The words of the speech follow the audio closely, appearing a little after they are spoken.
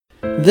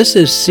This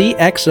is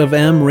CX of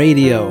M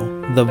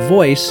Radio, the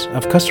voice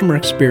of customer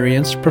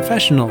experience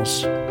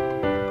professionals.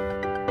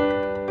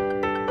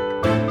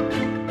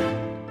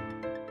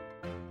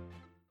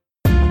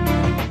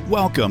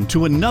 Welcome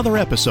to another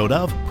episode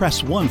of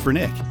Press 1 for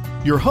Nick.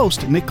 Your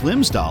host, Nick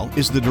Glimsdahl,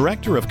 is the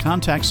Director of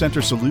Contact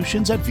Center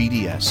Solutions at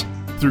VDS.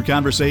 Through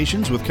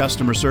conversations with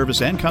customer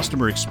service and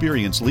customer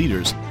experience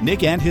leaders,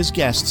 Nick and his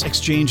guests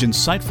exchange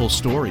insightful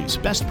stories,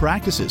 best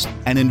practices,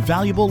 and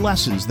invaluable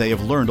lessons they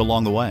have learned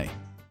along the way.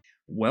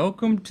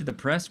 Welcome to the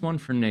Press 1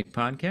 for Nick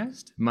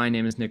podcast. My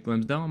name is Nick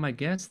Glimsdahl, and my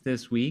guest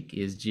this week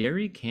is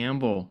Jerry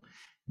Campbell.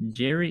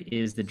 Jerry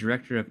is the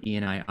Director of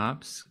E&I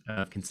Ops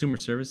of Consumer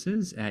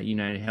Services at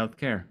United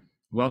Healthcare.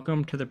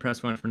 Welcome to the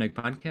Press 1 for Nick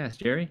podcast,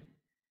 Jerry.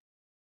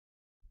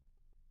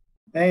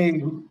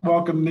 Hey,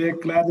 welcome,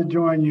 Nick. Glad to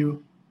join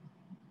you.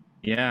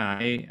 Yeah,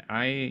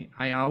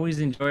 I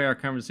always enjoy our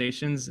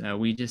conversations.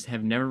 We just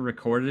have never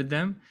recorded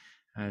them,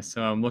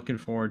 so I'm looking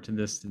forward to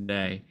this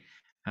today.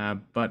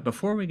 But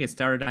before we get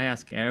started, I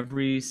ask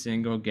every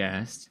single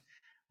guest,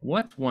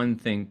 what's one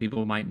thing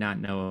people might not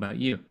know about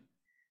you?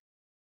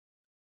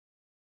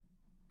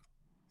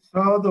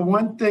 So the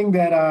one thing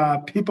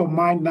that people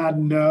might not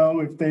know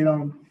if they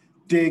don't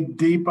dig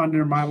deep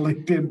under my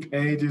LinkedIn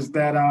page is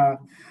that I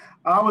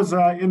was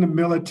in the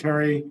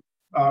military,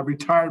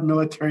 retired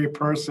military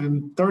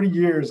person, 30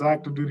 years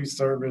active duty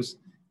service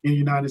in the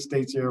United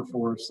States Air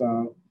Force.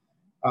 So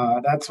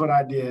that's what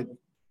I did,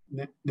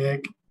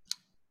 Nick.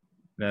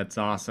 That's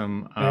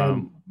awesome.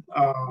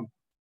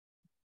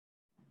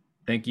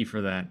 Thank you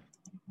for that.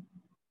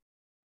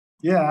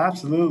 Yeah,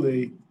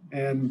 absolutely.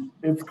 And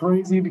it's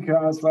crazy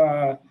because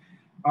I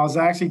was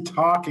actually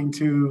talking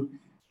to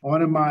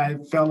one of my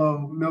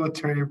fellow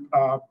military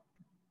guy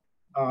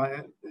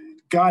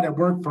that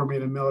worked for me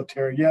in the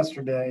military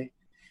yesterday,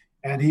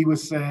 and he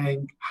was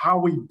saying how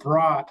we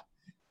brought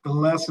the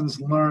lessons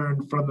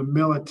learned from the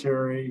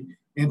military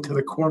into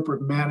the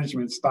corporate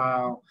management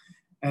style.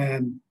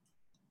 And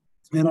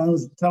I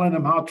was telling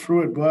him how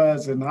true it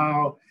was and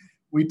how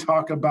we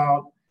talk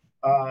about,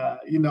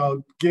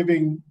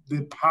 giving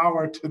the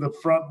power to the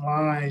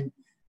frontline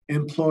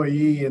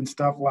employee and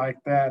stuff like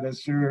that.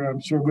 I'm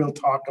sure we'll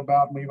talk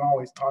about, and we've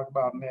always talked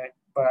about, Nick.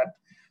 But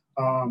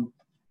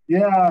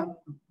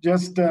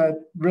just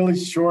really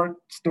short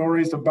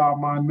stories about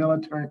my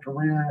military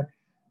career.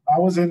 I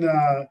was in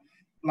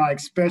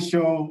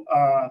special,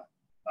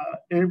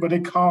 what they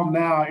call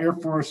now Air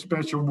Force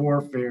Special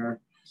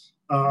Warfare.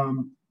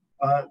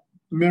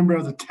 Member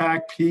of the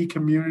TACP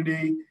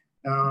community.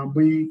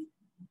 We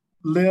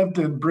lived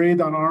and breathed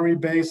on Army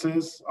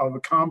bases, of the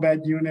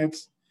combat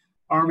units,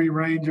 Army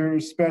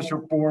Rangers,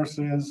 Special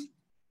Forces,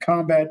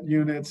 combat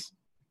units.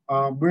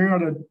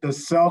 We're the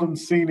seldom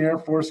seen Air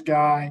Force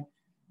guy.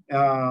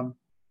 And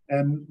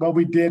what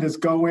we did is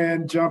go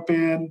in, jump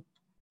in,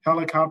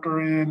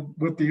 helicopter in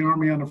with the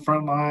Army on the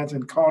front lines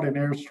and called in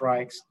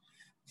airstrikes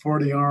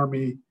for the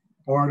Army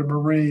or the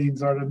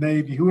Marines or the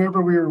Navy,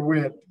 whoever we were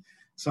with.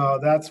 So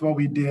that's what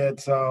we did.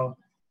 So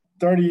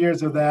 30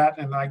 years of that.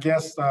 And I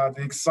guess the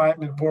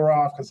excitement wore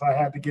off because I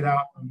had to get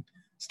out and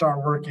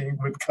start working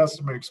with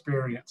customer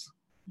experience.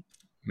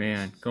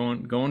 Man,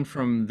 going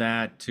from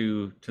that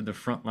to the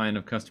front line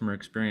of customer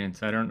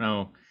experience, I don't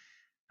know.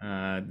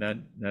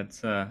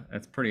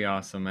 That's pretty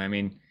awesome. I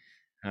mean,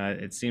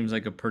 it seems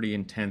like a pretty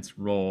intense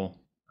role,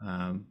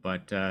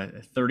 but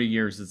 30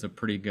 years is a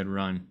pretty good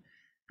run.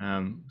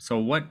 So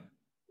what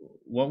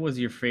was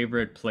your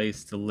favorite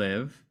place to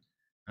live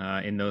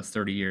in those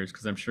 30 years?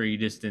 Because I'm sure you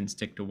just didn't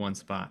stick to one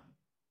spot.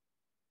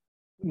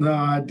 No,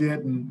 I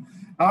didn't.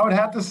 I would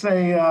have to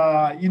say,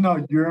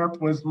 Europe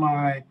was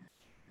my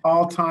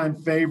all-time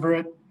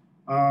favorite.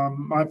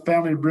 My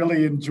family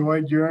really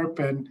enjoyed Europe,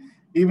 and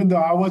even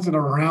though I wasn't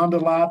around a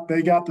lot,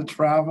 they got to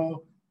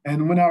travel.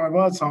 And when I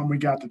was home, we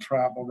got to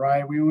travel,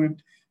 right? We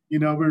would, we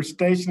were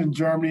stationed in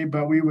Germany,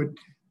 but we were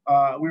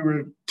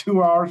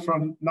 2 hours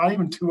from, not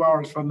even 2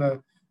 hours from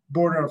the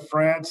border of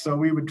France. So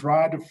we would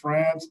drive to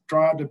France,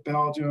 drive to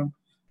Belgium,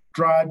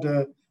 drive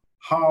to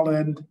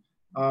Holland,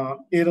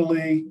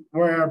 Italy,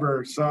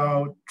 wherever.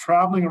 So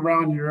traveling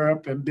around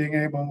Europe and being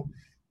able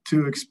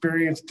to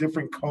experience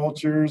different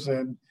cultures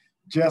and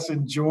just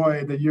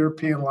enjoy the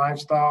European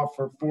lifestyle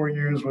for 4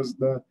 years was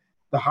the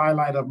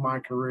highlight of my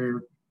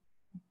career.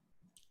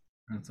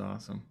 That's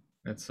awesome.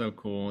 That's so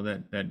cool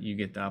that you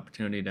get the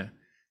opportunity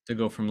to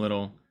go from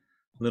little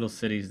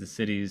cities to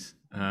cities,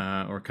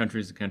 or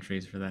countries to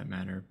countries for that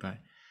matter. But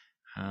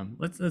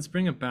let's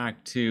bring it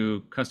back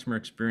to customer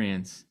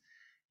experience.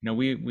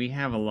 We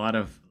have a lot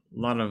of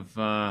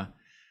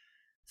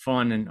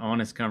fun and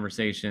honest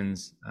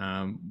conversations.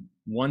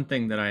 One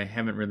thing that I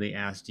haven't really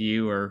asked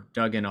you or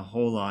dug in a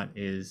whole lot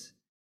is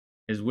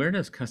where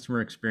does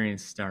customer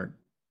experience start?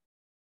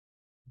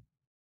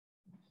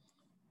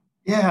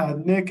 Yeah,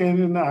 Nick,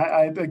 and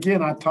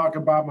I talk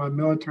about my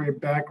military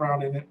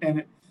background,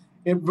 and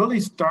it really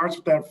starts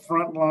with that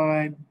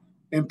frontline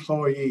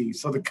employee.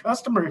 So the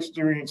customer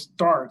experience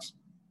starts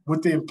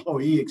with the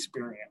employee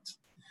experience,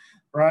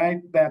 right?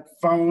 That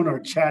phone or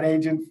chat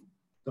agent,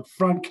 the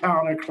front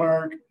counter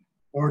clerk,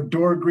 or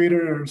door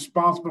greeter are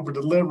responsible for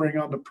delivering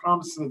on the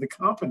promises of the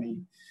company.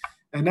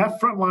 And that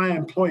frontline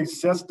employee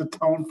sets the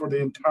tone for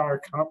the entire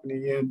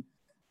company. And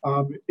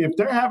if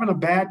they're having a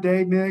bad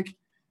day, Nick,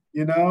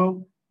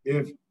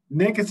 if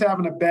Nick is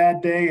having a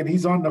bad day and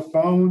he's on the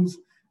phones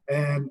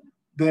and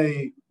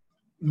the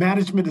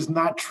management is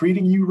not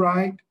treating you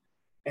right,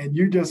 and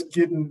you're just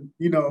getting,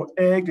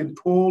 egged and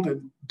pulled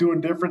and doing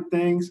different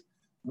things,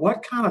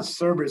 what kind of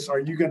service are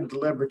you going to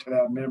deliver to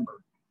that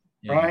member?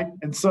 Yeah. Right?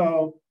 And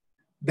so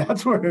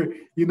that's where,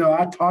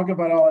 I talk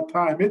about all the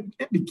time.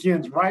 It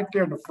begins right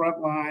there in the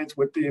front lines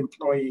with the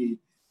employee.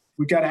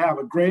 We got to have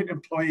a great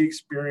employee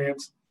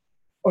experience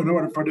in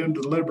order for them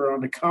to deliver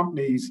on the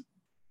company's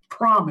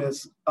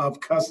promise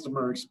of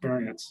customer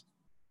experience.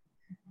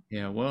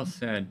 Yeah, well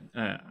said.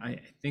 I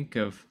think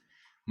of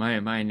my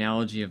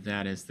analogy of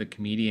that as the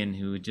comedian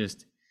who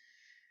just,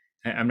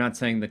 I'm not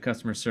saying the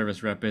customer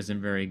service rep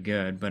isn't very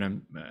good, but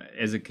I'm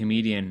as a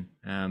comedian,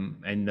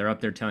 and they're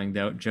up there telling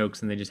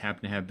jokes, and they just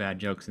happen to have bad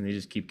jokes, and they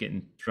just keep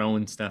getting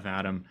throwing stuff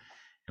at them,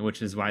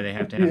 which is why they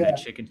have to have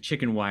that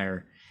chicken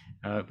wire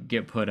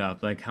get put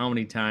up. Like, how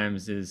many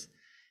times does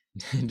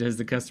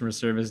the customer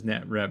service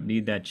net rep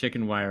need that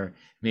chicken wire,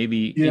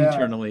 maybe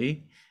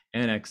internally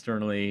and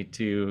externally,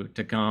 to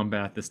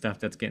combat the stuff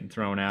that's getting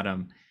thrown at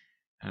them?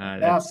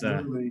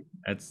 Absolutely.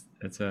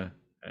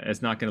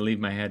 It's not going to leave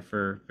my head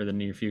for the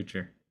near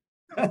future.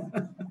 I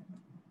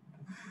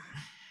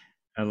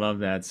love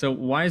that. So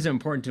why is it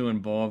important to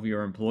involve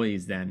your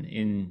employees then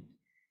in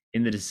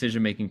the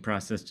decision-making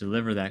process to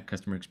deliver that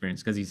customer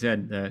experience? Because you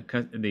said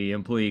the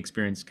employee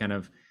experience kind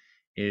of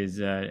is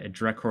a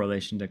direct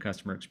correlation to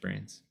customer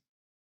experience.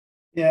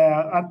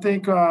 Yeah, I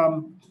think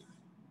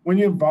when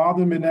you involve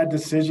them in that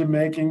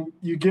decision-making,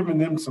 you're giving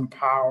them some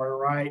power,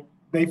 right?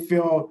 They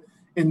feel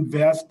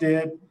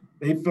invested.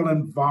 They feel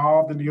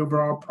involved in the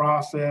overall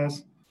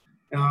process.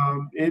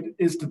 It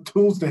is the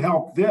tools to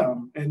help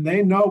them, and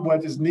they know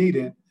what is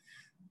needed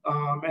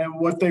and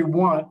what they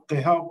want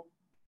to help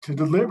to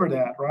deliver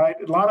that, right?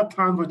 A lot of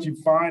times what you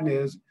find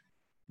is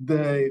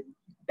the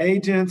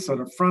agents or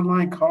the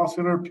frontline call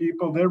center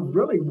people, they're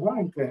really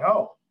wanting to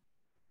help,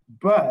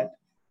 but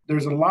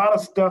there's a lot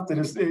of stuff that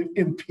is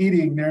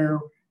impeding their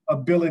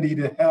ability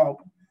to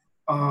help,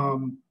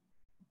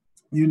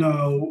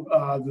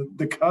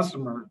 the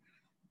customer.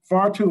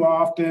 Far too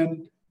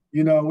often,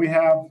 we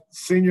have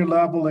senior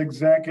level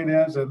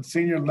executives and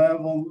senior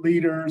level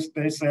leaders.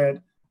 They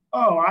said,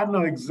 "Oh, I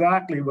know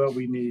exactly what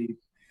we need.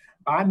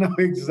 I know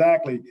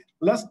exactly.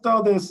 Let's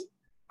throw this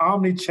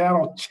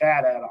omni-channel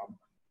chat at them."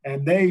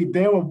 And they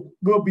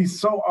will be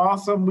so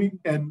awesome. We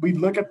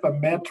look at the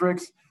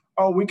metrics.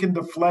 Oh, we can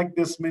deflect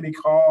this many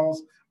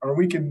calls, or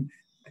we can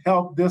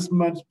help this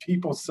much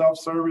people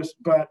self-service,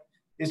 but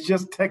it's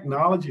just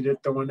technology they're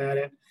throwing at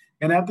it.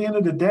 And at the end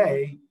of the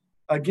day,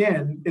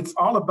 again, it's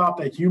all about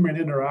the human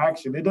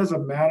interaction. It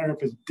doesn't matter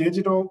if it's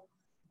digital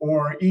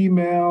or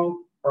email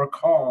or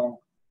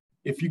call.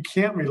 If you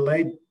can't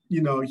relate,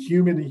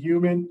 human to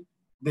human,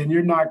 then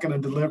you're not going to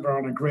deliver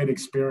on a great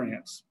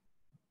experience.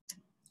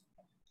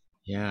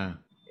 Yeah.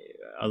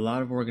 A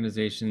lot of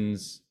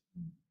organizations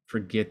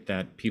forget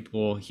that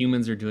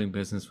humans are doing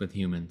business with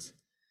humans.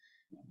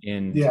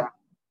 And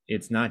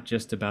it's not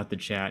just about the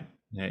chat.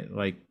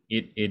 Like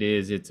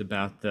it's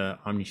about the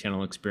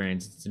omnichannel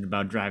experience. It's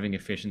about driving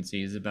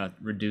efficiency. It's about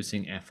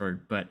reducing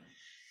effort. But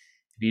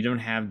if you don't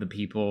have the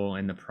people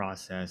and the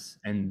process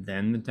and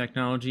then the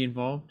technology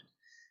involved,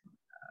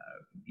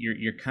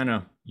 you're kind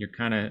of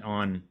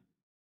on.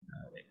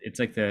 It's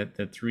like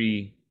the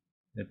three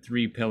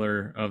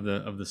pillar of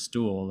the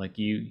stool. Like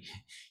you're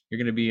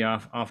going to be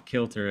off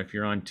kilter if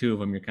you're on two of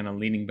them. You're kind of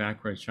leaning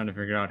backwards, trying to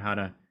figure out how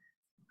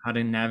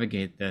to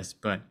navigate this.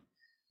 But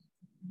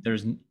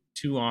there's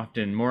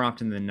more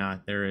often than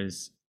not, there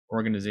is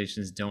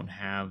organizations don't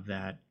have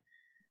that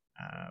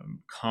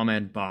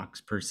comment box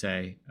per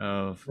se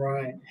of,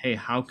 right, hey,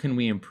 how can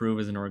we improve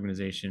as an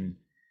organization?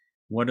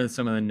 What are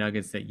some of the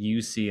nuggets that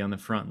you see on the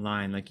front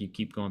line, like you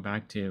keep going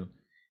back to,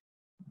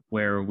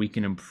 where we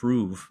can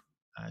improve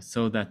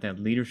so that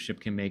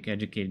leadership can make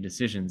educated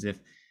decisions?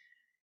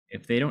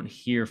 If they don't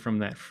hear from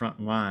that front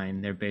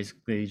line, they're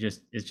basically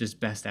it's just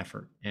best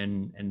effort,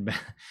 and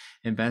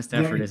best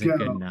effort isn't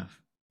good enough.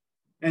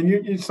 And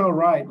you're so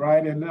right?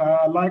 And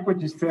I like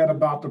what you said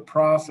about the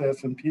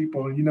process and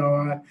people.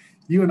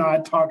 You and I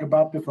talk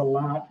about this a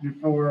lot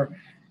before,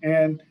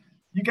 and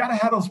you got to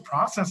have those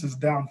processes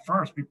down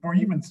first before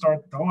you even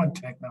start throwing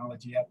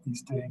technology at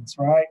these things,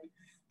 right?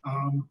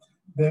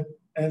 That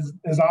as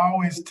I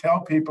always tell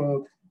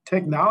people,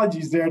 technology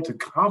is there to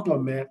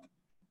complement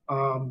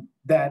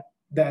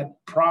that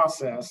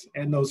process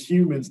and those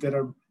humans that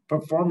are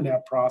performing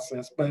that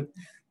process. But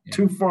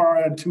too far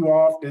and too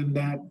often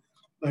that,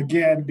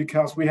 again,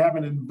 because we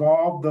haven't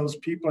involved those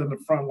people in the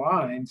front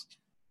lines,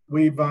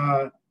 we've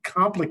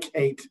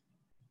complicate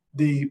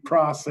the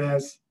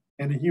process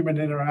and the human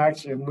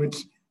interaction,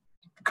 which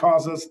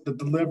causes us to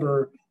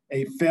deliver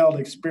a failed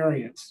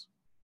experience.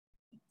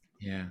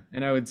 Yeah,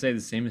 and I would say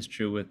the same is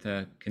true with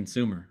a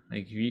consumer.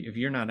 Like if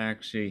you're not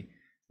actually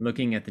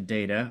looking at the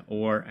data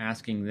or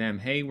asking them,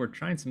 hey, we're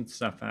trying some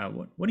stuff out.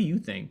 What do you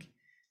think?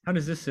 How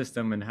does this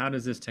system and how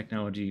does this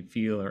technology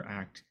feel or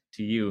act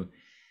to you?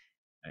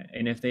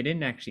 And if they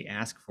didn't actually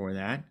ask for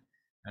that,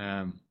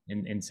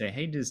 and say,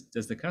 hey, does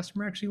the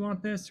customer actually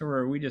want this,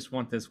 or we just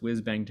want this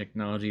whiz bang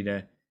technology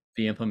to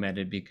be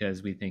implemented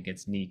because we think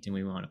it's neat and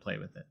we want to play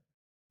with it?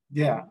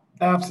 Yeah,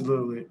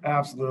 absolutely,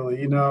 absolutely.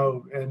 You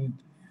know,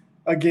 and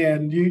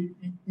again,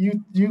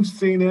 you've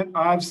seen it,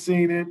 I've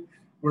seen it,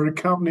 where the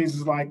companies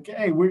is like,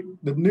 hey,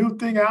 the new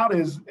thing out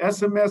is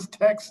SMS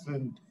text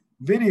and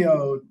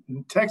video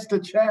and text to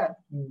chat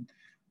and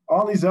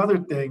all these other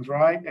things,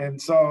 right?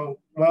 And so,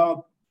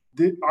 well,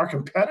 our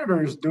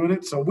competitor is doing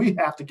it, so we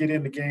have to get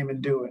in the game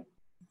and do it.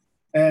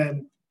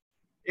 And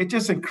it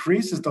just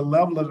increases the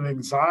level of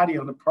anxiety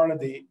on the part of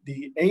the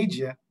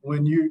agent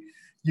when you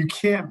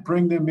can't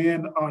bring them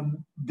in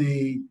on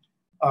the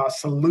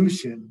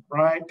solution,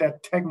 right?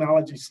 That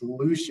technology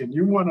solution.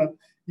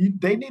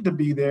 They need to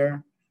be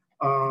there,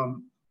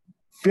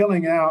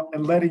 filling out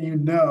and letting you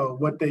know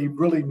what they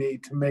really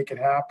need to make it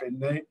happen.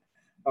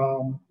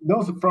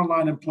 Those are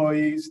frontline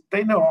employees.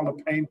 They know all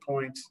the pain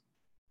points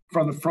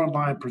from the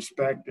frontline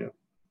perspective.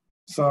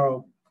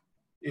 So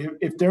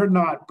if they're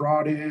not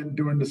brought in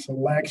during the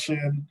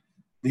selection,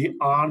 the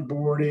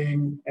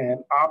onboarding and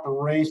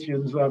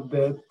operations of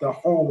the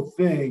whole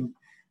thing,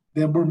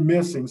 then we're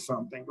missing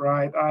something,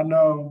 right? I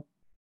know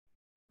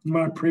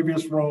my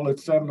previous role at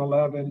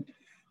 7-Eleven,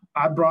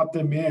 I brought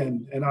them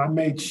in and I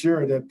made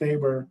sure that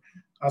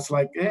I was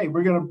like, hey,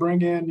 we're going to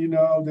bring in,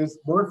 this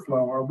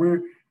workflow,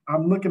 or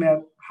I'm looking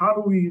at how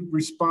do we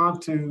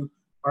respond to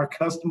our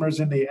customers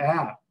in the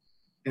app?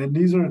 And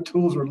these are the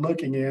tools we're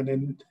looking in.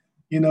 And,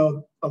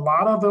 a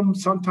lot of them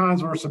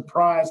sometimes were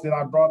surprised that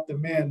I brought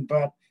them in,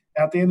 but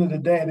at the end of the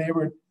day,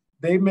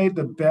 they made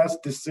the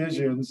best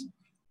decisions,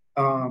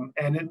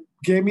 and it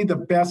gave me the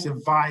best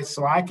advice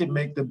so I could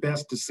make the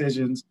best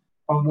decisions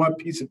on what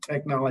piece of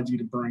technology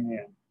to bring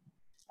in.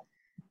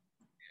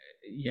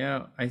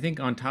 Yeah, I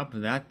think on top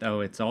of that, though,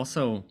 it's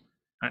also,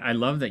 I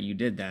love that you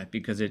did that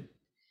because it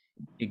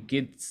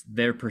gets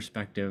their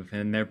perspective,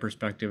 and their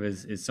perspective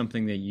is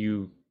something that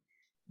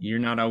you're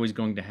not always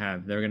going to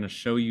have. They're going to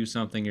show you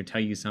something or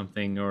tell you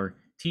something or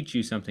teach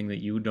you something that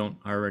you don't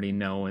already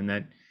know, and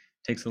that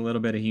takes a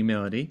little bit of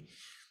humility.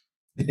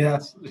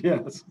 Yes,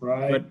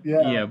 right.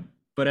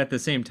 But at the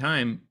same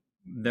time,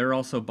 they're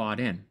also bought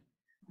in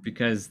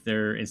because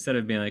they're, instead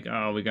of being like,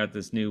 oh, we got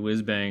this new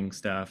whiz bang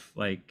stuff,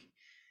 like,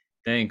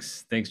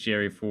 thanks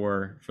Jerry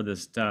for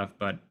this stuff,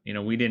 but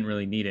we didn't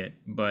really need it.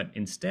 But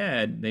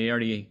instead,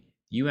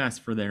 you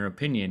asked for their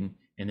opinion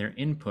and their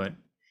input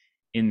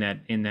in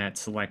that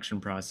selection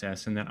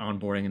process and that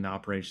onboarding and the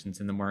operations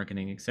and the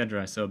marketing,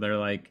 etc. So they're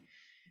like,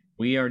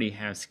 we already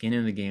have skin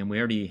in the game. We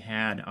already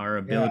had our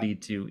ability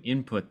to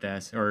input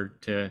this or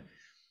to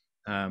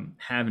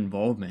have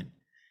involvement.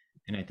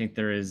 And I think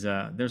there's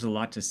a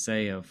lot to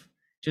say of,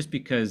 just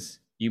because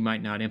you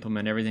might not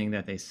implement everything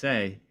that they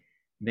say,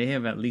 they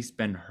have at least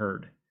been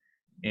heard.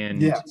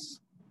 And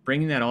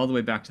bringing that all the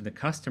way back to the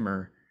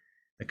customer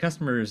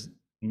is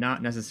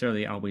not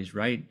necessarily always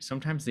right.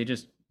 Sometimes they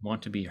just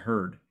want to be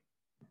heard.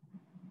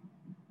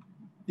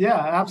 Yeah,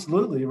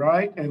 absolutely.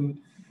 Right. And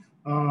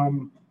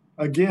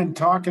again,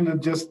 talking to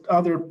just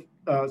other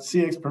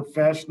CX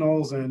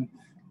professionals and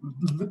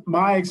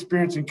my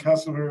experience in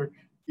customer,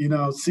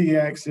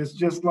 CX, it's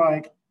just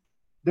like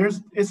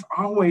it's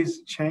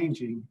always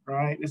changing,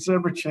 right? It's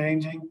ever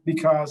changing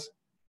because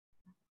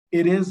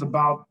it is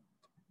about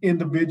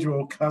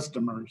individual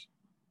customers.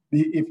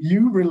 If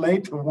you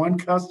relate to one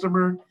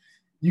customer,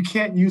 you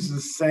can't use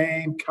the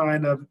same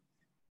kind of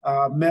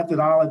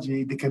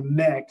methodology to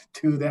connect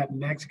to that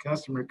next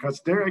customer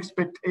because their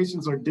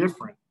expectations are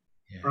different,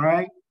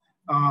 right?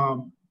 I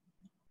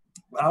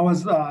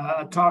was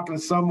talking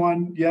to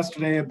someone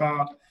yesterday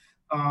about,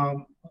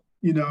 I'll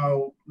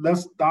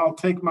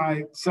take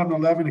my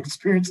 7-Eleven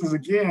experiences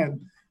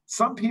again.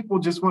 Some people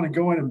just want to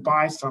go in and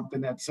buy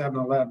something at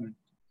 7-Eleven,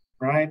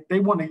 right? They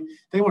want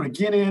to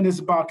get in. It's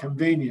about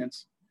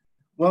convenience.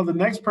 Well, the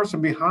next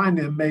person behind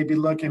them may be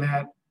looking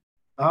at,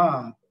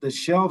 the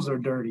shelves are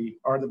dirty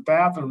or the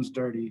bathroom's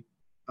dirty.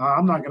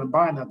 I'm not going to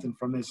buy nothing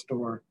from this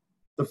store.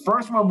 The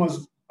first one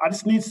was, I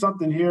just need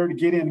something here to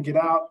get in and get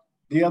out.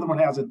 The other one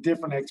has a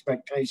different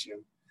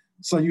expectation.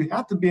 So you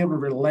have to be able to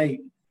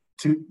relate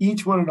to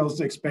each one of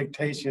those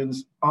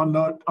expectations on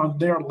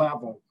their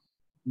level,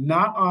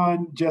 not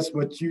on just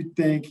what you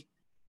think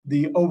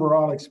the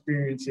overall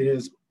experience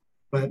is,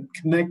 but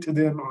connect to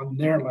them on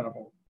their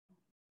level.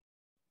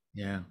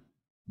 Yeah,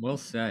 well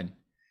said.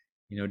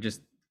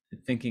 Just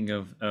thinking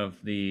of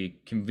the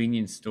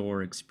convenience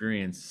store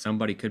experience,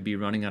 somebody could be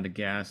running out of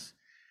gas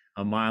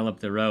a mile up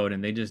the road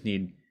and they just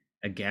need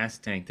a gas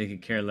tank. They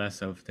could care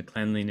less of the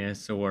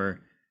cleanliness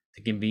or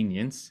the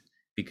convenience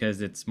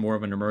because it's more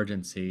of an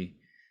emergency.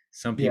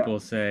 Some people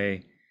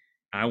say,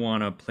 I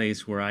want a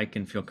place where I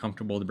can feel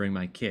comfortable to bring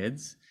my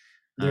kids.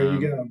 There you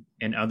go.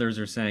 And others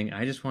are saying,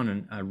 I just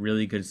want a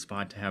really good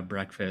spot to have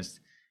breakfast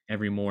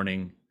every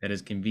morning that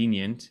is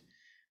convenient,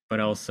 but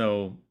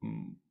also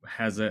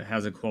has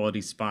a quality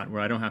spot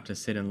where I don't have to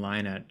sit in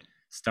line at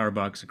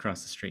Starbucks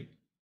across the street.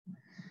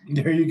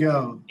 There you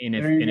go. And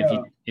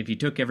if you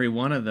took every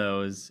one of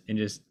those and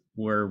just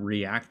were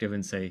reactive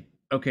and say,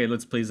 okay,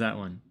 let's please that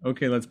one.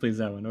 Okay, let's please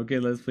that one. Okay,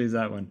 let's please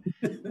that one.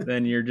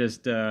 Then you're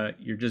just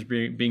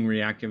being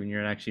reactive, and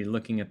you're actually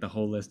looking at the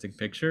holistic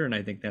picture. And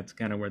I think that's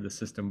kind of where the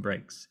system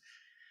breaks.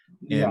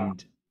 Yeah.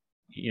 And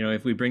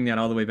if we bring that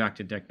all the way back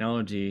to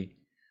technology,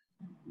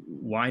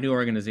 why do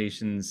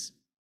organizations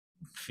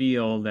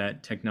feel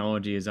that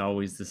technology is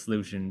always the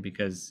solution?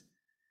 Because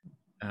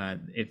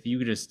if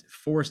you just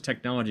force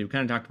technology, we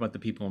kind of talked about the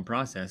people and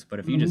process, but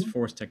if you just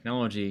force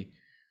technology,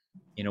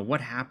 what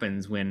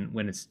happens when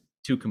it's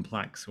too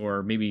complex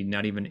or maybe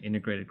not even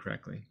integrated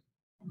correctly?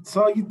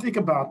 So you think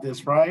about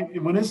this, right?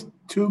 When it's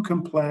too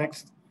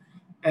complex,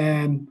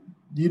 and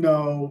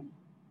I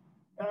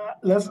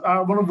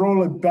want to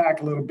roll it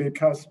back a little bit,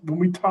 because when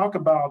we talk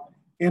about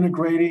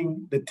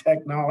integrating the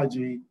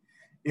technology,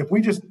 if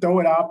we just throw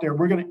it out there,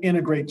 we're going to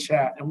integrate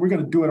chat and we're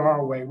going to do it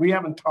our way. We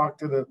haven't talked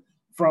to the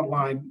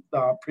frontline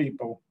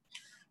people.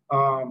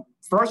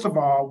 First of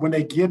all, when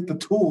they get the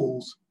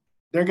tools,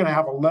 they're going to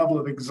have a level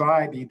of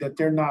anxiety that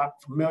they're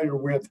not familiar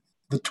with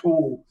the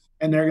tool,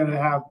 and they're going to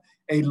have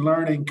a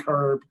learning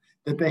curve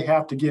that they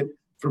have to get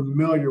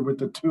familiar with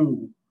the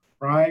tool,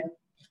 right?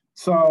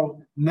 So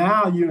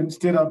now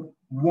instead of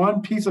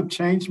one piece of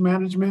change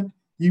management,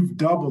 you've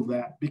doubled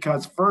that,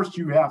 because first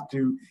you have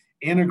to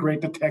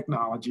integrate the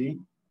technology,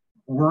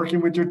 working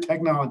with your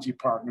technology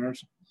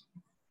partners.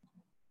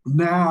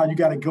 Now you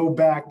got to go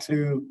back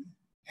to,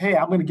 hey,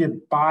 I'm going to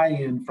get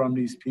buy-in from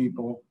these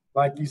people.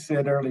 Like you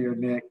said earlier,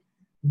 Nick,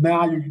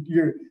 now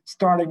you're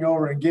starting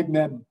over and getting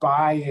that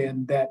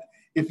buy-in that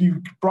if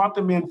you brought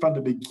them in from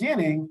the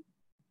beginning,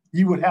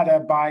 you would have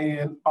that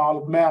buy-in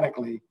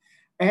automatically.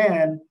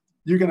 And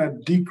you're going to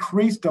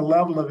decrease the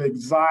level of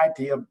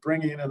anxiety of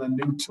bringing in a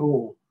new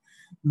tool.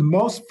 The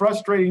most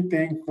frustrating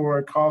thing for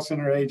a call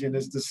center agent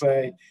is to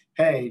say,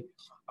 hey,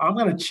 I'm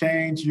going to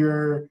change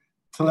your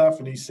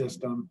telephony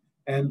system,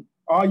 and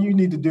all you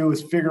need to do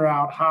is figure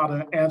out how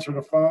to answer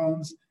the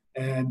phones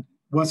and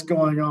what's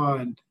going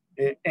on.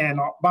 And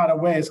by the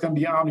way, it's going to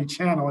be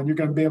omni-channel, and you're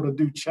going to be able to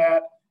do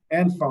chat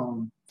and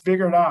phone.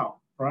 Figure it out,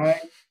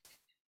 right?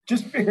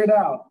 Just figure it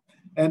out.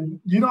 And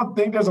you don't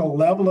think there's a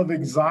level of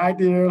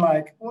anxiety there,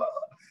 like, well,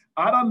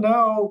 I don't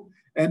know.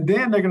 And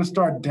then they're going to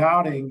start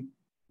doubting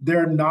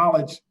their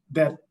knowledge,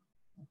 that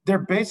their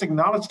basic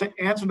knowledge to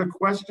answer the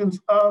questions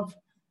of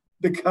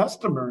the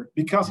customer,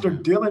 because they're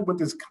dealing with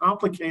this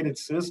complicated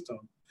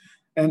system.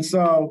 And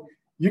so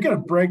you're going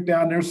to break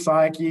down their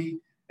psyche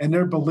and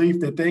their belief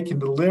that they can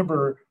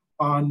deliver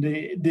on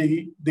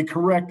the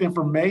correct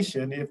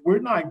information if we're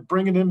not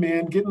bringing them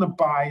in, getting the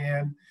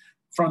buy-in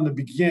from the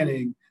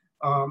beginning,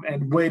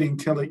 and waiting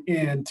till the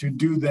end to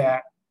do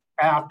that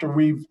after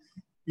we've,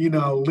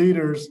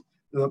 leaders,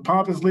 the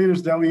pompous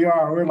leaders that we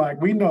are, we're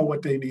like, we know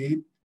what they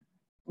need.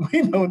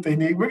 We know what they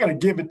need. We're going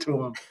to give it to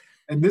them.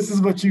 And this is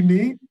what you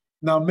need.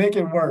 Now make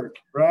it work,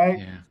 right?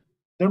 Yeah.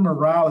 Their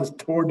morale is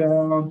tore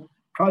down.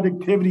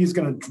 Productivity is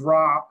going to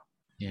drop.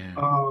 Yeah.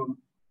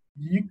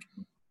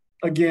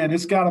 Again,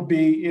 it's got to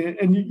be,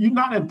 and you're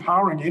not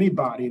empowering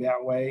anybody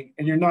that way,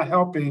 and you're not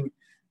helping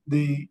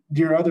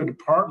your other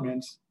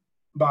departments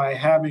by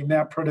having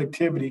that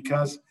productivity,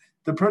 because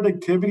the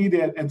productivity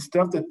and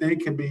stuff that they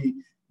can be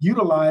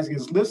utilizing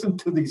is listen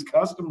to these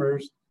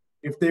customers.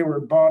 If they were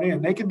bought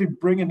in, they could be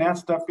bringing that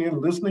stuff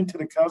in, listening to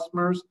the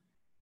customers,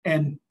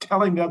 and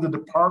telling other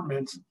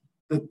departments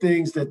the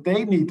things that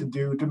they need to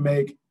do to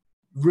make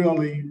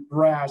really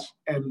rash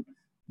and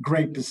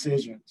great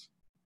decisions.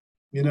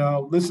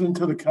 Listening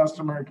to the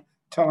customer,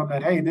 tell them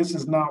that, hey, this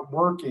is not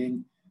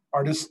working,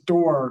 or this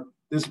store,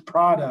 this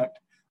product,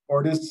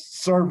 or this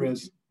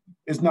service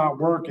is not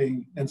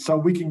working. And so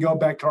we can go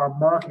back to our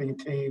marketing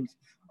teams,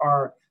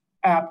 our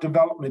app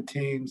development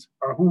teams,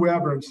 or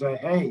whoever, and say,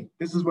 hey,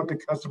 this is what the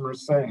customer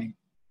is saying.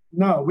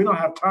 No, we don't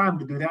have time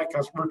to do that,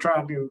 because we're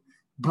trying to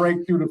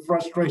break through the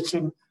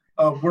frustration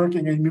of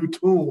working a new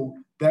tool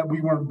that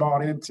we weren't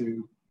bought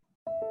into.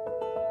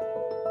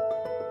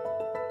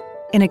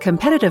 In a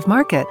competitive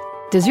market,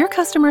 does your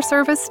customer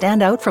service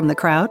stand out from the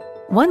crowd?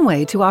 One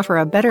way to offer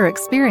a better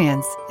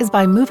experience is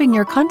by moving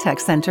your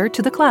contact center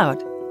to the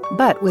cloud.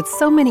 But with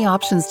so many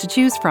options to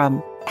choose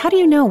from, how do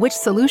you know which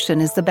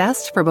solution is the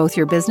best for both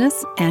your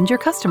business and your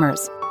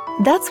customers?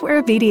 That's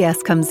where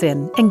VDS comes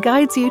in and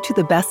guides you to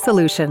the best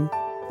solution.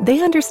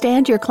 They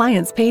understand your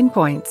clients' pain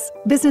points,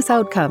 business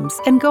outcomes,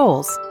 and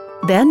goals.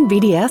 Then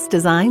VDS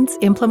designs,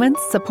 implements,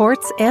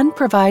 supports, and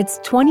provides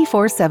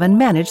 24/7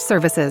 managed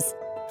services.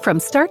 From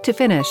start to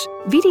finish,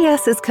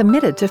 VDS is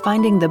committed to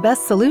finding the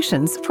best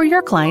solutions for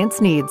your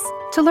clients' needs.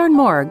 To learn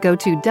more, go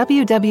to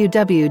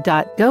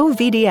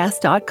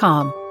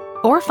www.govds.com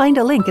or find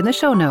a link in the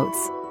show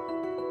notes.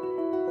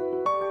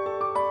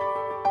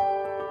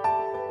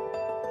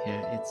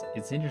 Yeah,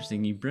 it's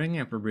interesting. You bring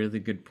up a really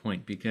good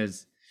point,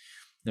 because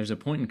there's a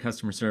point in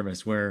customer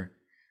service where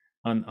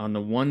on the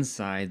one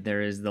side,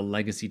 there is the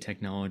legacy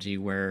technology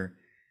where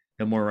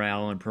the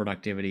morale and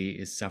productivity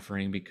is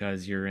suffering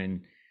because you're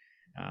in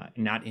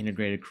not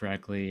integrated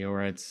correctly,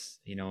 or it's,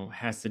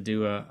 has to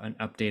do an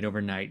update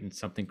overnight and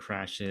something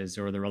crashes,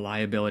 or the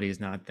reliability is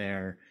not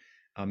there.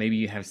 Maybe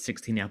you have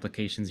 16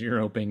 applications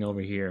you're opening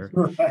over here.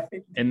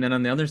 Right. And then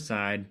on the other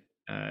side,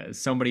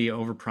 somebody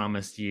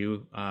overpromised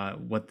you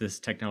what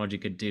this technology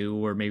could do,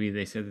 or maybe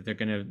they said that they're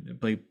going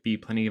to be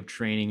plenty of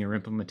training or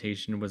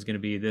implementation was going to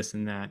be this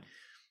and that.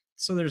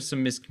 So there's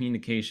some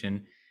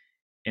miscommunication,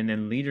 and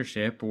then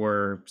leadership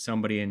or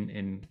somebody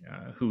in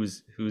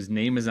whose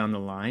name is on the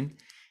line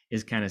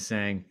is kind of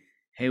saying,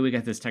 "Hey, we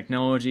got this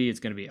technology. It's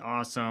going to be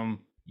awesome.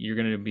 We're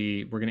going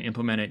to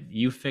implement it.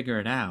 You figure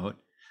it out."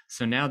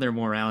 So now their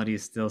morality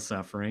is still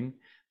suffering.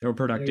 Their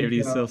productivity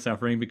is still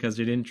suffering because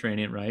they didn't train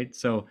it right.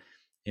 So,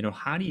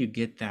 how do you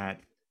get that?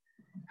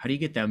 How do you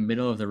get that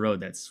middle of the road,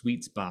 that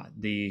sweet spot,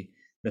 the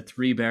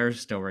three bears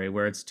story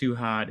where it's too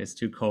hot, it's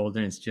too cold,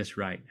 and it's just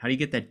right? How do you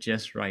get that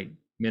just right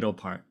middle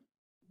part?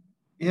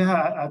 Yeah,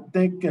 I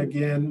think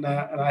again,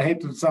 and I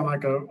hate to sound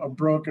like a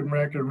broken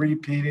record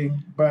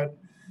repeating, but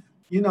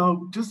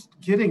just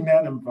getting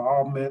that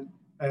involvement.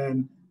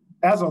 And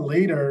as a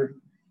leader,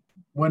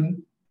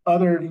 when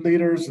other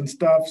leaders and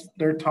stuff,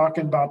 they're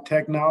talking about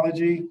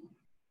technology,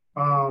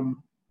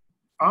 I'm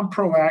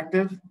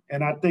proactive.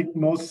 And I think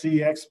most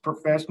CX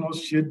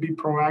professionals should be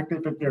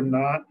proactive. If they're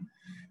not,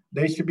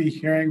 they should be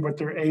hearing what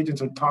their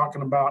agents are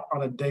talking about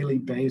on a daily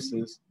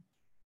basis.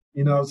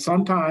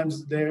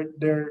 Sometimes they're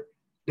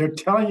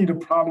telling you the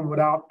problem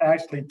without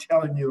actually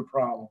telling you the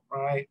problem,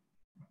 right?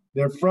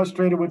 They're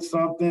frustrated with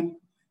something.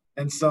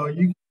 And so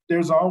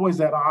there's always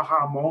that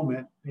aha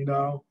moment,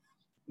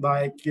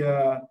 like,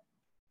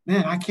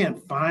 man, I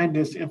can't find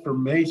this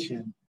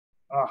information.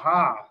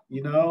 Aha,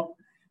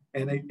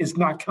 and it's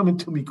not coming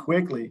to me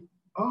quickly.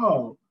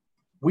 Oh,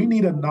 we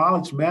need a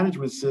knowledge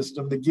management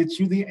system that gets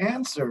you the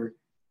answer.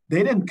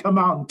 They didn't come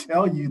out and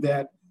tell you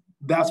that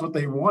that's what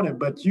they wanted,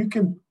 but you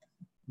can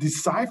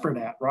decipher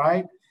that,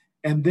 right?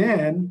 And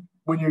then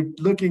when you're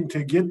looking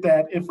to get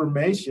that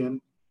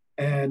information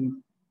and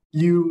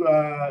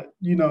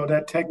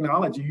that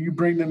technology, you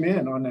bring them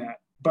in on that.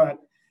 But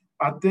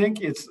I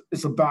think it's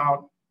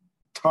about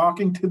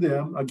talking to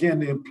them. Again,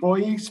 the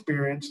employee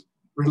experience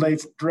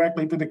relates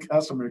directly to the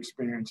customer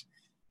experience.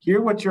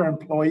 Hear what your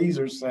employees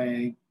are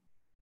saying,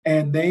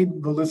 and they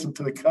will listen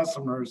to the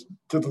customers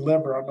to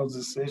deliver on those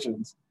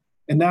decisions.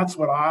 And that's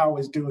what I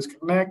always do, is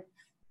connect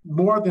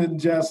more than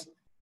just,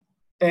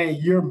 hey,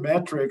 your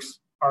metrics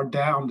are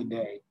down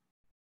today.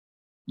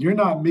 You're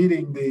not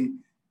meeting the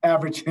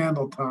average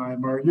handle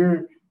time, or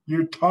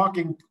you're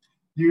talking,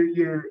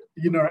 your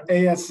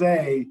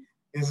ASA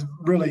is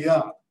really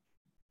up.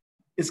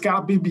 It's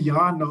got to be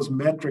beyond those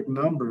metric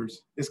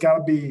numbers. It's got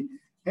to be,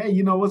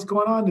 hey, what's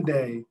going on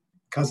today?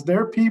 Because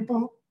they're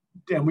people,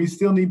 and we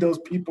still need those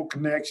people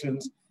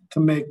connections to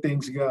make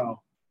things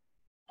go.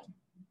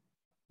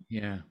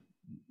 Yeah,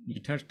 you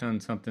touched on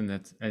something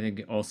that's, I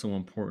think, also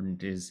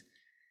important is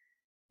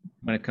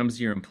when it comes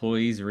to your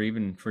employees, or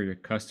even for your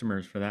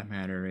customers for that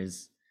matter,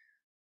 is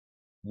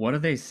what are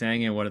they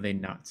saying and what are they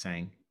not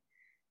saying?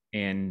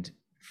 And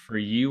for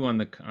you on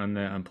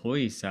the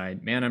employee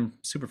side, man, I'm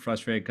super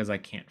frustrated because I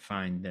can't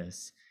find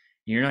this.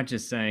 You're not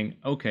just saying,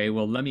 okay,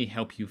 well, let me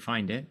help you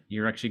find it.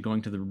 You're actually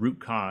going to the root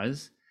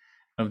cause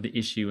of the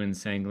issue and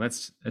saying,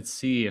 let's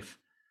see if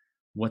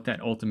what that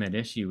ultimate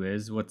issue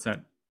is, what's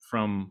that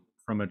from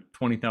a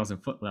 20,000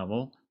 foot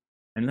level,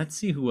 and let's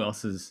see who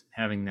else is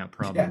having that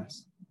problem.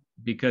 Yes.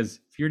 Because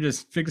if you're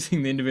just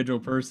fixing the individual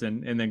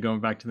person and then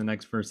going back to the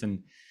next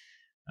person,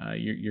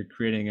 you're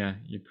creating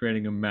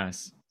a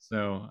mess.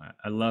 So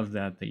I love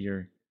that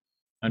you're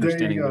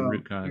understanding the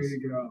root cause. There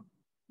you go.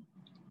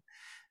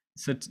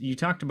 So you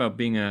talked about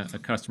being a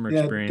customer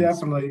Yeah, experience.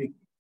 definitely.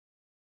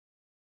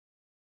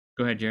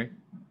 Go ahead, Jerry.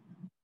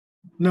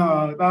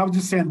 No, I was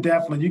just saying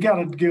definitely. You got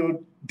to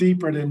go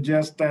deeper than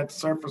just that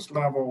surface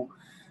level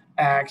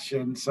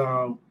action.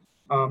 So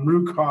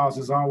root cause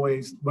is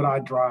always what I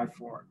drive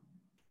for.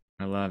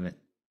 I love it.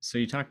 So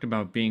you talked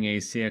about being a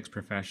CX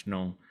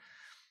professional,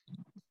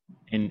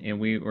 and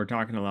we were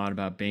talking a lot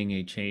about being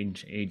a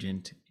change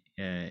agent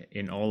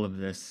in all of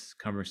this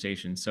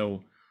conversation.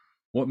 So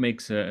what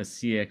makes a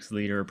CX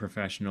leader, a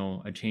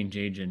professional, a change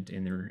agent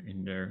in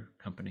their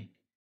company?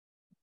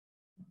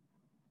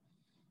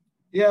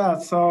 Yeah,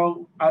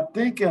 so I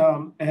think,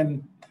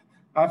 and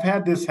I've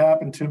had this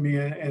happen to me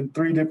in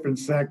three different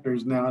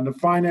sectors now. In the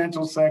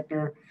financial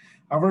sector,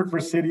 I worked for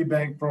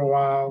Citibank for a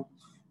while,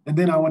 and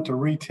then I went to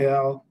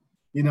retail,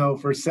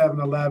 for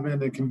 7-Eleven,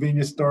 the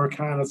convenience store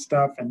kind of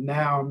stuff. And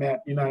now I'm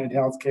at United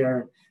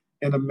Healthcare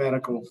in the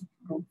medical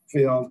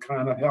field,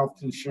 kind of health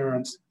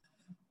insurance.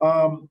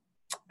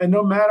 And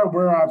no matter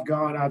where I've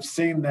gone, I've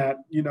seen that,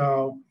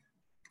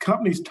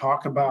 companies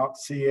talk about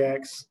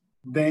CX.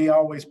 They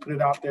always put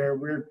it out there.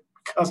 We're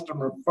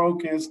customer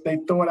focused. They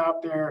throw it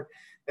out there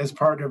as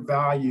part of their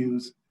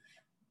values.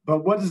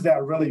 But what does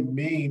that really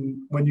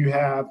mean when you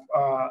have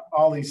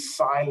all these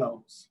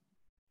silos,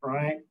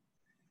 right?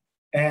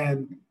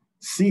 And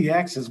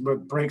CX is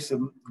what breaks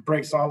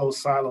all those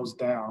silos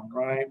down,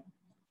 right?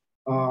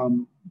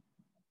 Um,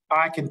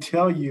 I can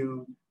tell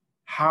you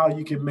how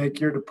you can make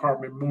your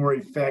department more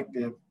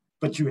effective,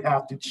 but you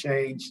have to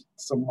change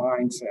some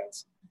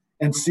mindsets.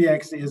 And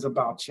CX is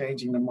about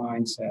changing the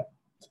mindset,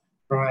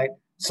 right?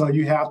 So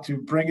you have to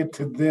bring it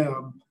to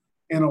them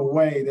in a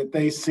way that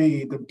they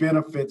see the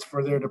benefits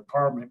for their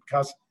department.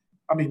 Because,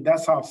 I mean,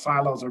 that's how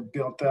silos are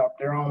built up.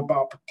 They're all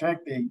about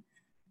protecting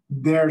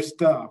their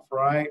stuff,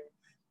 right?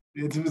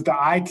 If it's the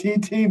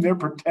IT team, they're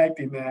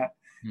protecting that.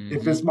 Mm-hmm.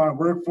 If it's my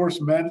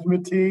workforce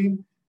management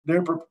team,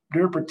 they're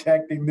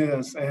protecting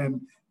this.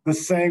 And the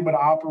same with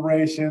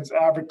operations,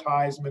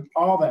 advertisement,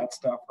 all that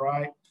stuff,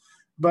 right?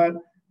 But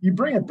you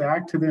bring it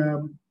back to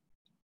them,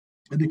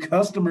 and the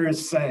customer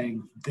is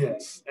saying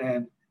this,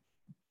 and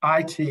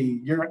IT,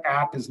 your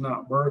app is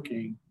not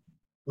working.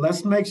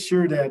 Let's make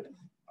sure that,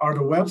 or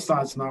the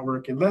website's not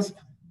working.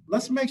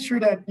 Let's make sure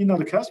that,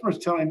 the customer is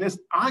telling this,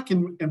 I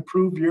can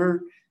improve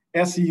your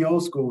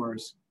SEO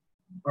scores,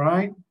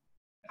 right?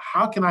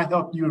 How can I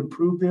help you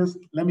improve this?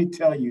 Let me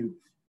tell you,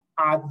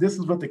 this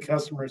is what the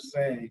customer is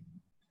saying.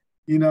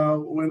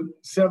 When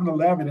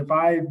 7-Eleven, if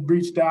I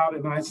reached out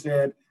and I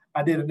said,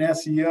 I did an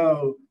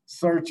SEO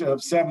search of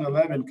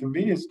 7-Eleven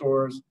convenience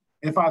stores,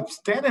 if I'm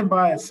standing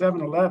by a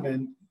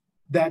 7-Eleven,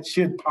 that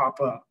should pop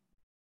up,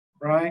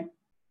 right?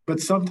 But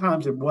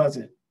sometimes it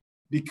wasn't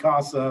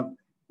because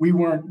we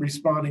weren't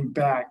responding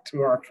back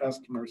to our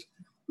customers.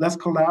 Let's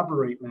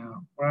collaborate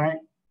now, right?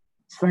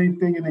 Same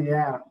thing in the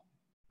app.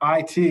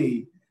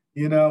 IT,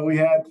 we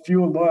had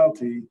fuel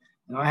loyalty,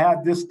 and I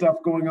had this stuff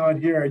going on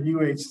here at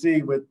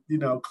UHC with,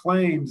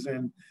 claims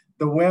and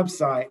the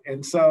website.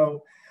 And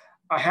so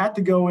I had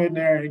to go in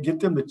there and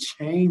get them to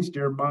change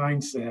their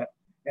mindset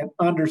and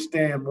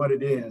understand what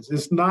it is.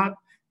 It's not,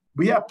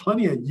 we have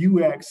plenty of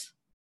UX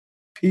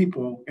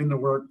people in the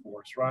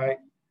workforce, right?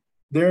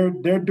 They're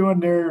doing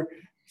their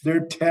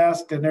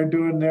test, and they're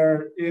doing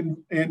their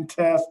in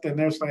test, and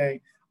they're saying,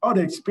 oh,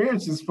 the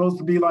experience is supposed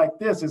to be like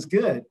this. It's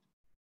good.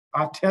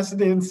 I've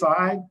tested it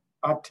inside.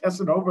 I've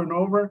tested over and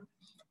over.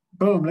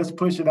 Boom, let's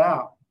push it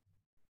out.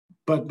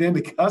 But then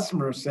the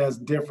customer says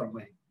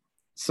differently.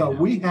 So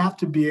we have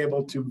to be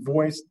able to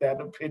voice that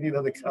opinion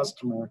of the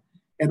customer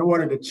in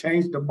order to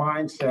change the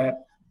mindset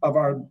of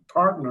our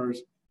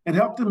partners and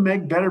help them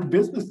make better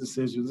business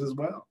decisions as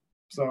well.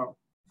 So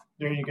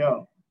there you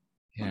go.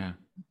 Yeah.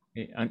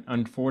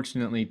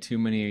 Unfortunately, too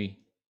many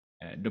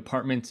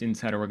departments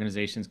inside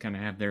organizations kind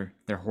of have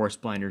their horse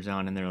blinders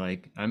on, and they're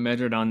like, I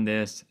measured on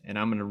this and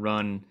I'm going to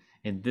run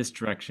in this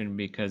direction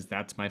because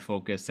that's my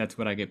focus. That's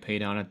what I get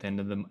paid on at the end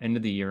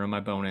of the year on my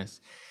bonus.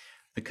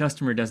 The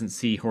customer doesn't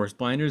see horse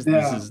blinders.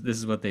 Yeah. This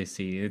is what they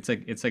see. It's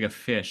like a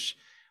fish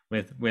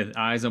with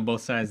eyes on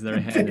both sides of their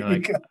head. They're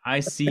like, I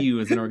see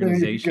you as an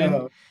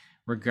organization,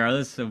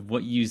 regardless of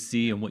what you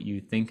see and what you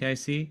think I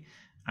see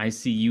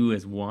you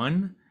as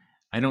one.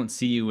 I don't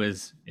see you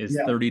as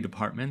 30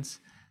 departments.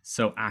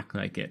 So act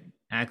like it.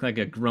 Act like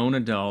a grown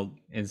adult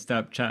and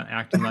stop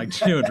acting like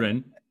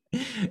children.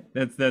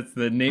 That's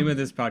the name of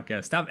this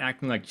podcast. Stop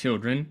acting like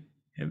children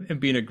and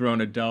being a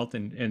grown adult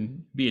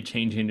and be a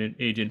changing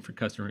agent for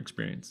customer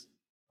experience.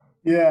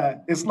 Yeah,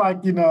 it's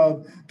like,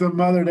 the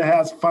mother that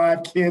has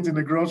 5 kids in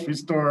the grocery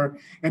store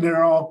and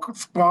they're all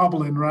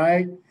squabbling,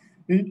 right?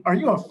 Are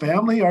you a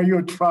family? Are you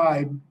a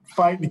tribe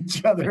fighting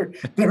each other?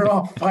 They're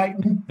all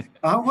fighting.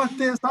 I want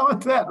this, I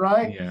want that,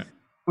 right? Yeah.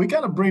 We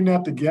got to bring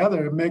that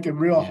together and make it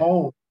real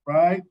whole,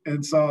 right?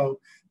 And so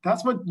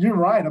that's what you're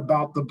right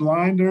about the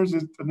blinders.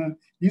 And then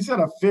you said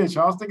a fish.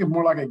 I was thinking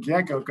more like a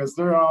gecko because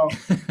they're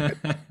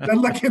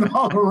looking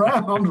all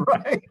around,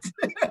 right?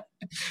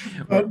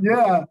 But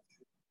yeah,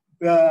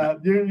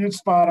 you're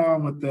spot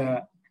on with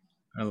that.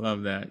 I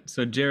love that.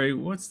 So Jerry,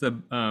 what's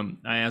I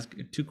ask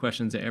 2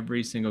 questions to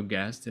every single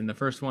guest. And the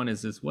first one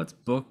is this: what's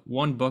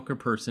one book or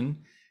person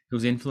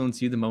who's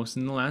influenced you the most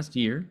in the last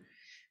year?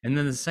 And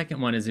then the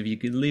second one is, if you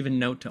could leave a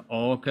note to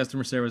all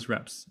customer service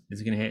reps,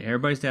 it's going to hit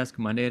everybody's desk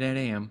Monday at 8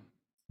 a.m.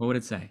 What would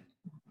it say?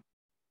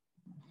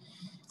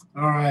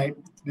 All right.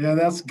 Yeah,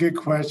 that's good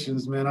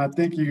questions, man. I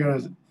think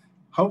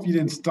hope you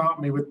didn't stomp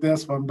me with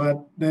this one,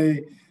 but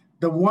the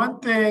one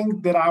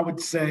thing that I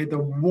would say, the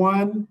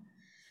one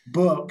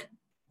book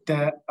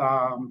that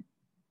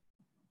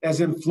has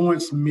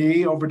influenced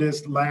me over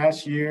this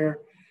last year,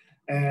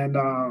 and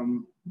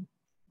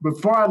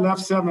before I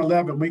left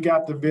 7-Eleven, we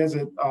got to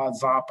visit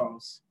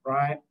Zappos,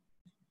 right?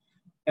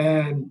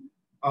 And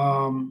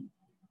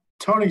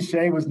Tony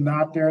Shea was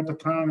not there at the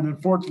time, and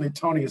unfortunately,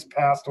 Tony has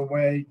passed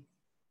away.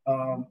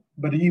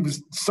 But he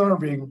was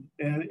serving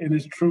in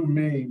his true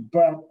meaning.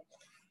 But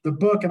the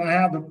book, and I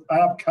have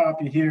a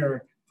copy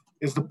here,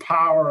 is The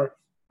Power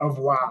of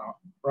Wow,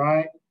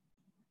 right?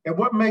 And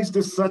what makes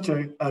this such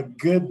a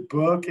good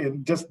book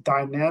and just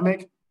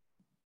dynamic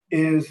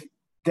is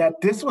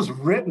that this was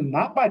written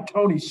not by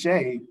Tony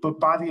Shea, but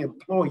by the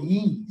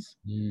employees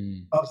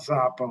of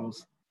Zappos.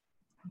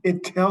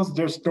 It tells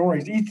their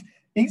stories.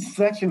 Each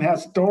section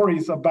has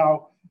stories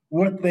about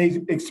what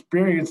they've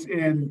experienced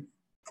in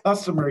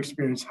customer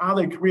experience, how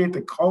they create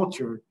the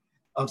culture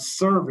of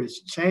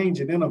service, change,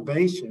 and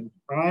innovation,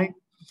 right?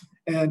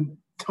 And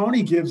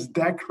Tony gives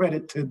that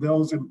credit to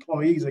those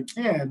employees.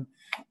 Again,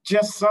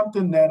 just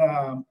something that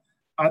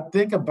I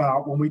think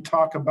about when we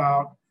talk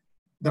about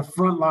the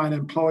frontline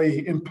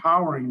employee,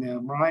 empowering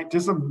them, right?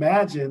 Just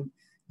imagine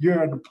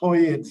you're an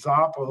employee at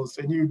Zappos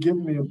and you're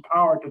getting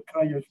empowered to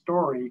tell your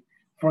story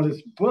for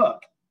this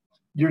book.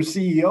 Your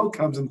CEO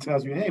comes and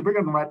tells you, hey, we're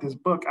going to write this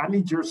book. I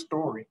need your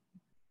story.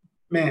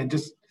 Man,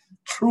 just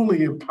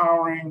truly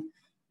empowering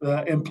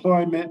the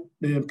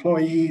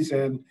employees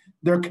and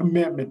their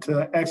commitment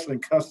to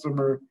excellent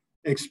customer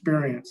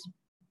experience.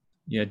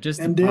 Yeah,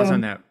 just to pause on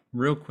that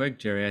real quick,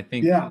 Jerry, I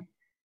think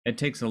it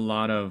takes a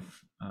lot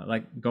of,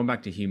 like going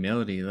back to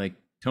humility. Like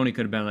Tony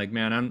could have been like,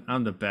 man,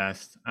 I'm the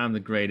best. I'm the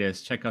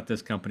greatest. Check out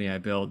this company I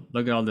built.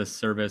 Look at all this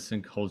service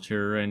and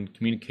culture and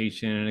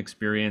communication and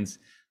experience.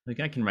 Like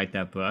I can write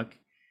that book.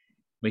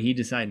 But he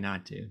decided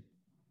not to.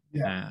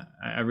 Yeah,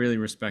 I really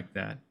respect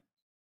that.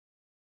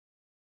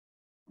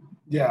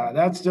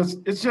 Yeah, it's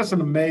just an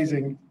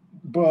amazing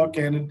book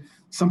and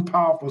some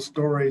powerful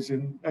stories.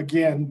 And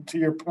again, to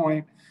your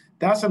point,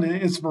 that's an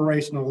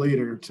inspirational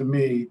leader to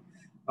me,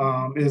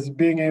 is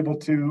being able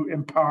to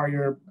empower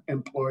your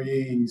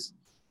employees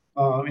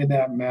in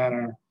that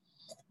manner.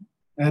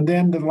 And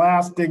then the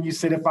last thing you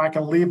said, if I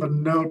can leave a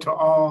note to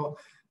all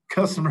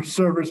customer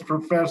service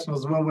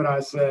professionals, what would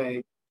I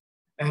say?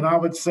 And I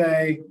would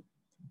say,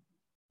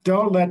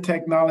 don't let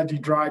technology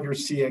drive your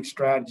CX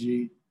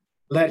strategy.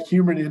 Let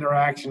human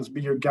interactions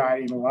be your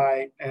guiding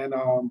light. And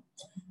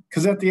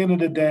because at the end of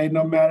the day,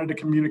 no matter the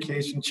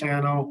communication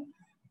channel,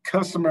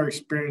 customer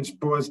experience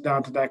boils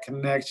down to that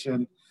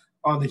connection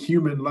on the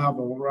human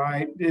level,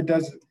 right? It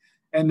does,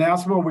 and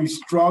that's what we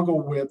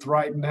struggle with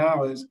right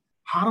now is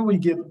how do we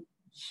get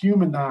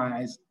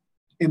humanized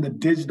in the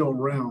digital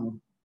realm?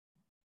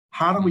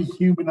 How do we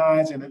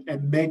humanize and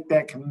make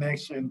that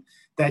connection,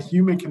 that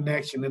human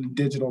connection in the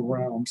digital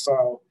realm?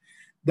 So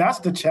that's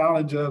the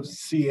challenge of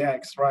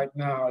CX right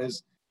now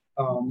is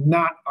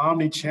not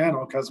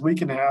omni-channel, because we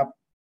can have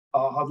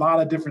a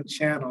lot of different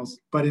channels,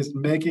 but it's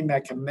making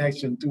that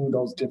connection through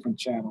those different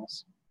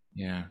channels.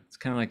 Yeah, it's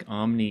kind of like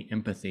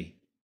omni-empathy.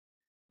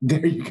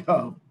 There you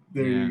go.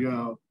 There you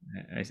go.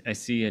 I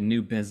see a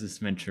new business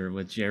venture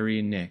with Jerry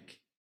and Nick.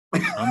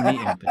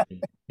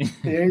 Omni-empathy.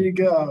 There you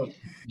go.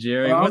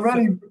 Jerry, well,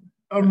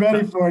 I'm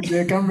ready for it,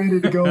 Nick. I'm ready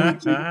to go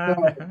with you.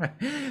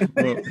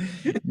 Well,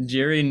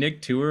 Jerry and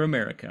Nick tour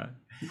America.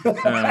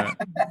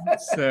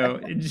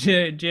 So,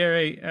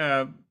 Jerry,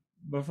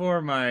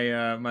 before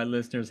my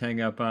listeners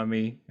hang up on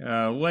me,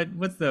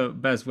 what's the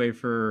best way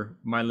for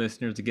my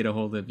listeners to get a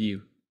hold of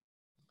you?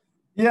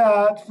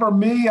 Yeah, for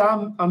me,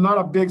 I'm not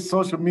a big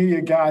social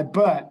media guy,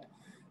 but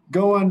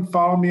go and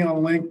follow me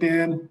on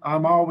LinkedIn.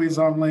 I'm always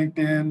on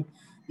LinkedIn.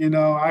 You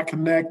know, I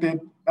connected.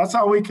 That's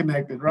how we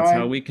connected, right? That's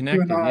how we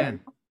connected, yeah.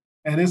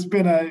 And it's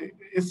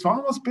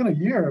almost been a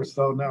year or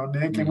so now,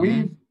 Nick,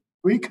 and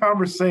we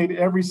conversate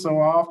every so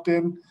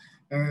often.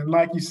 And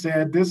like you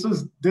said, this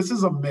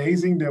is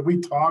amazing that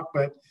we talk,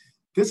 but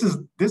this is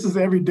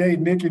every day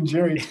Nick and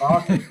Jerry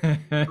talking,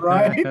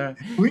 right?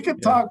 We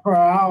could talk for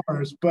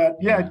hours, but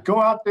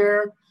go out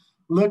there,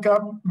 look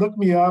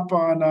me up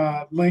on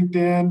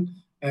LinkedIn,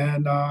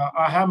 and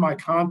I have my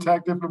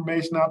contact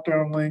information out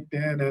there on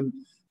LinkedIn, and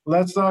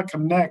let's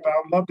connect. I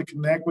would love to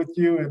connect with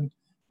you and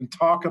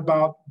talk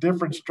about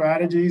different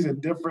strategies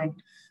and different,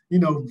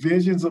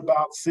 visions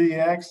about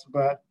CX.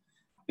 But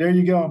there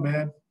you go,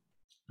 man.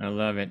 I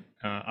love it.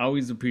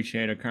 Always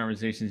appreciate our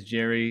conversations,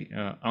 Jerry,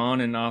 on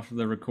and off of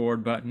the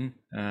record button.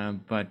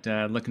 But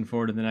looking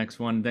forward to the next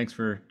one. Thanks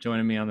for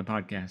joining me on the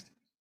podcast.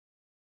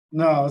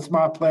 No, it's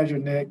my pleasure,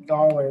 Nick.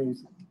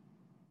 Always.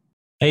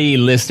 Hey,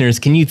 listeners,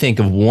 can you think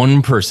of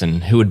one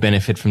person who would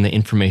benefit from the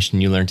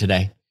information you learned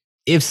today?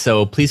 If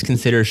so, please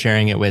consider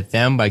sharing it with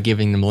them by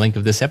giving them a link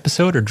of this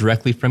episode or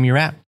directly from your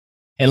app.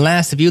 And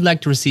last, if you'd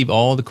like to receive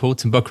all the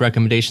quotes and book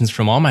recommendations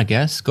from all my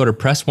guests, go to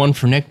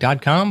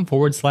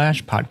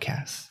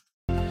pressonefornick.com/podcast.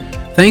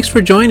 Thanks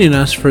for joining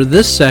us for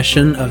this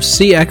session of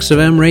CX of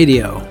M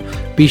Radio.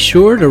 Be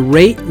sure to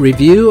rate,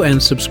 review,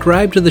 and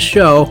subscribe to the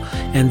show,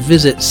 and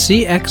visit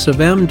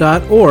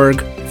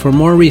cxofm.org for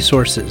more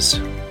resources.